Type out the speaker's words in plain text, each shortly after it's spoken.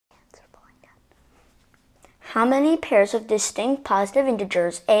How many pairs of distinct positive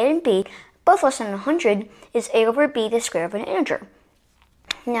integers, a and b, both less than 100, is a over b the square of an integer?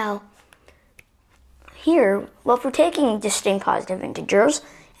 Now, here, well, if we're taking distinct positive integers,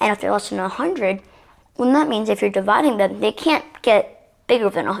 and if they're less than 100, well, that means if you're dividing them, they can't get bigger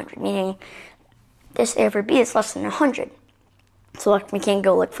than 100, meaning this a over b is less than 100. So like we can't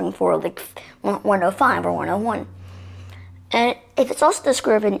go like from 4 like 105 or 101. And if it's also the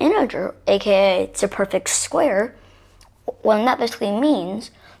square of an integer, aka it's a perfect square, well, that basically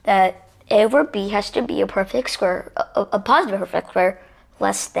means that a over b has to be a perfect square, a positive perfect square,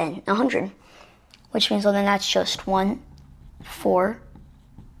 less than 100. Which means, well, then that's just 1, 4,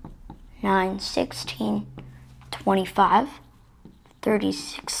 9, 16, 25,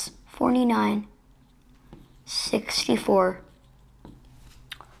 36, 49, 64,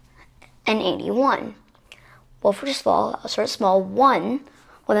 and 81. Well, first of all, I'll start small. 1,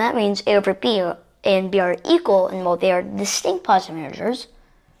 well, that means a over b and b are equal, and well, they are distinct positive integers.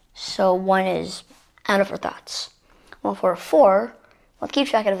 So 1 is out of our thoughts. Well, for 4, let's keep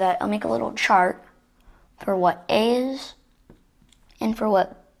track of that. I'll make a little chart for what a is and for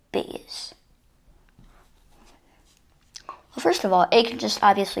what b is. Well, first of all, a can just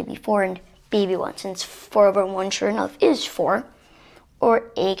obviously be 4 and b be 1, since 4 over 1 sure enough is 4.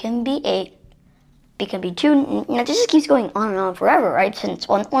 Or a can be 8, b can be 2. Now, this just keeps going on and on forever, right? Since,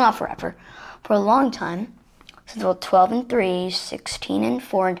 well, not forever, for a long time. Since, well, 12 and 3, 16 and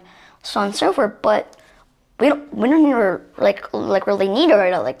 4, and so on and so forth. But we don't even like really need to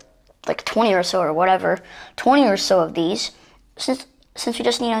write like 20 or so or whatever, 20 or so of these, since we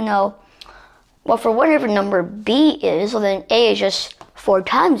just need to know, well, for whatever number b is, well, then a is just 4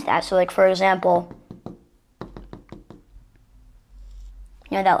 times that. So like, for example,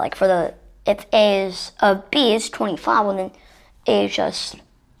 you know that like for the, if a is b is 25, well, then a is just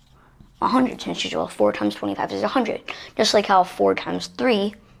 100, since usual 4 times 25 is 100. Just like how 4 times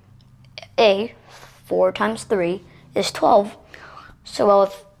 3, 4 times 3 is 12. So, well,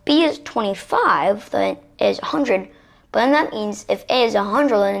 if b is 25, then a is 100. But then that means if a is 100,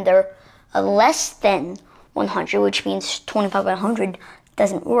 then they're less than 100, which means 25 by 100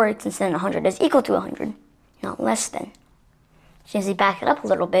 doesn't work, since then 100 is equal to 100, not less than. So as we back it up a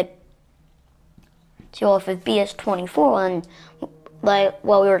little bit, so well, if b is 24, then like,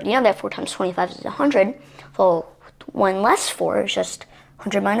 well, we already know that 4 times 25 is 100. So 1 less 4 is just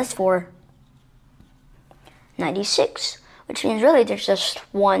 100 minus 4, 96. Which means really there's just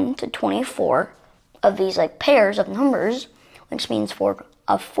 1 to 24 of these like pairs of numbers, which means for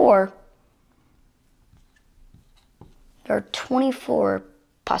of 4, there are 24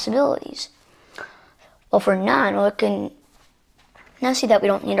 possibilities. Well, for 9, we can now see that we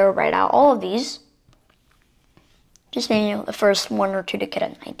don't need to write out all of these. Just maybe the first 1 or 2 to get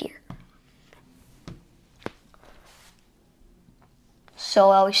an idea.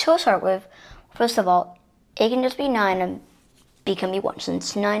 So we still start with, first of all, a can just be 9 and b can be 1,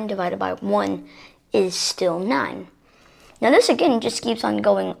 since 9 divided by 1 is still 9. Now this again just keeps on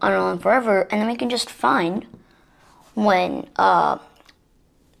going on and on forever, and then we can just find when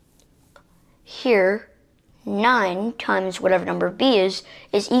here 9 times whatever number b is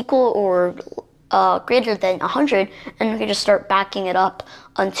equal or greater than 100, and we can just start backing it up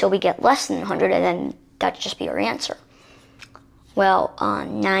until we get less than 100, and then that'd just be our answer. Well,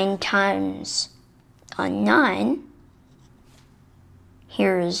 9 times 9,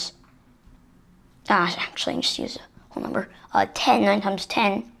 here's, actually, just use a whole number. 10, 9 times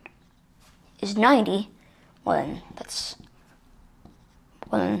 10 is 90. Well, then that's,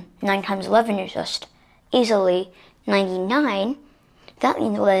 well, then 9 times 11 is just easily 99. That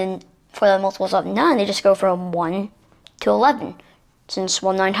means, well, then for the multiples of 9, they just go from 1 to 11. Since,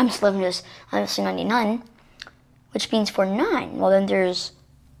 well, 9 times 11 is obviously 99, which means for 9, well, then there's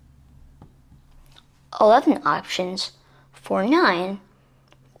 11 options for 9.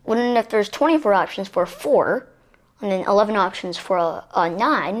 Well, then if there's 24 options for 4, and then 11 options for a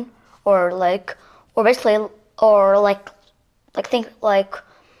 9, or like if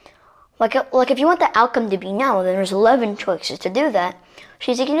you want the outcome to be now, then there's 11 choices to do that.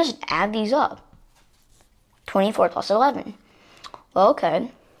 So you can just add these up. 24 plus 11. Well,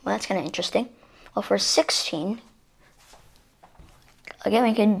 okay. Well, that's kind of interesting. Well, for 16, again,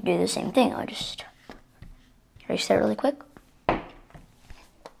 we can do the same thing. I'll just erase that really quick.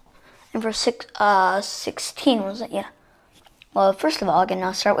 And for 16, what was it? Yeah. Well, first of all, again,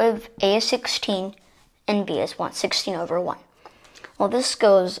 I'll start with a is 16 and b is 1. 16 over 1. Well, this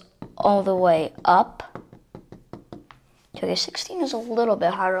goes all the way up. Okay, 16 is a little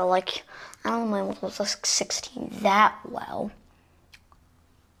bit harder. Like, I don't know my multiples of 16 that well.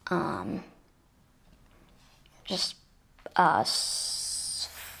 just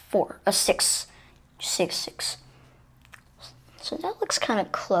 6. So that looks kind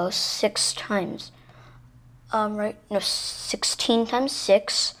of close. 6 times, right? No, 16 times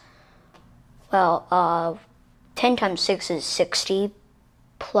 6. Well, 10 times 6 is 60,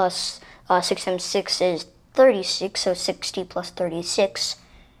 plus 6 times 6 is 36, so 60 plus 36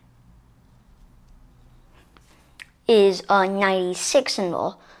 is 96, and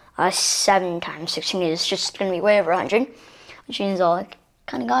well, 7 times 16 is just going to be way over 100, which means I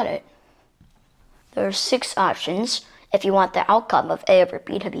kind of got it. There are 6 options if you want the outcome of A over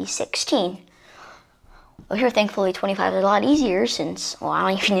B to be 16. Well, here, thankfully, 25 is a lot easier since, well,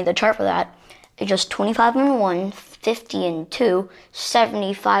 I don't even need the chart for that. It's just 25 and 1, 50 and 2,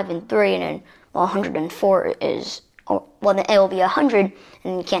 75 and 3, and then, well, 104 is, well, then A will be 100,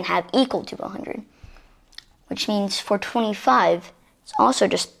 and you can't have equal to 100. Which means for 25, it's also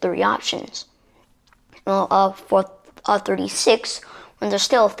just 3 options. Well, for 36, when there's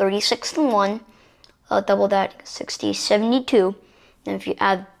still 36 and 1, double that, 60, 72. And if you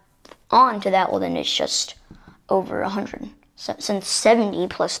add on to that, well, then it's just over 100. So, since 70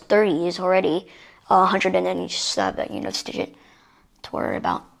 plus 30 is already 100, and then you just have that units digit to worry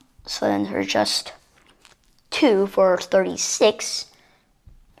about. So then there's just 2 for 36.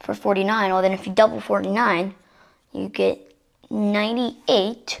 For 49, well, then if you double 49, you get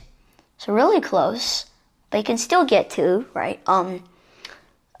 98. So really close, but you can still get 2, right?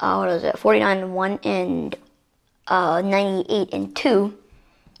 What is it? 49 and 1 and 98 and 2.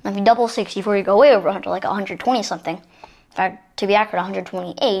 And if you double 64, you go way over 100, like 120 something. In fact, to be accurate,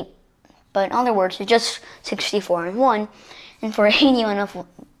 128. But in other words, it's just 64 and 1. And for 81,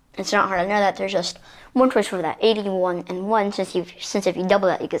 it's not hard to know that there's just one choice for that, 81 and 1. Since if you double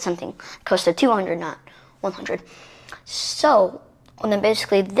that, you get something close to 200, not 100. So, and then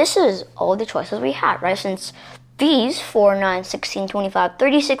basically, this is all the choices we had, right? Since these 4, 9, 16, 25,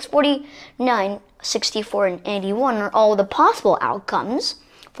 36, 49, 64, and 81 are all the possible outcomes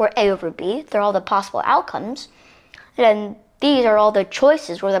for A over B. They're all the possible outcomes. And these are all the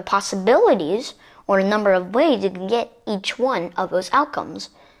choices or the possibilities or the number of ways you can get each one of those outcomes.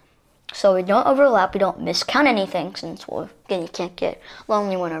 So we don't overlap, we don't miscount anything, since, well, again, you can't get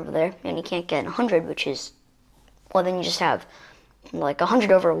lonely one over there, and you can't get 100, which is, well, then you just have like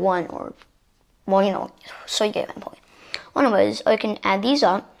 100 over 1, or, well, you know, so you get my point. One of those, I can add these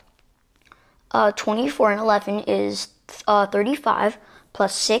up. 24 and 11 is 35,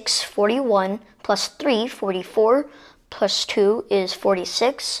 plus 6, 41, plus 3, 44, plus 2 is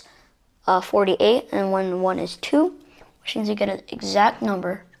 46, 48, and 1 is 2, which means you get an exact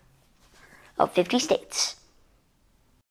number of 50 states.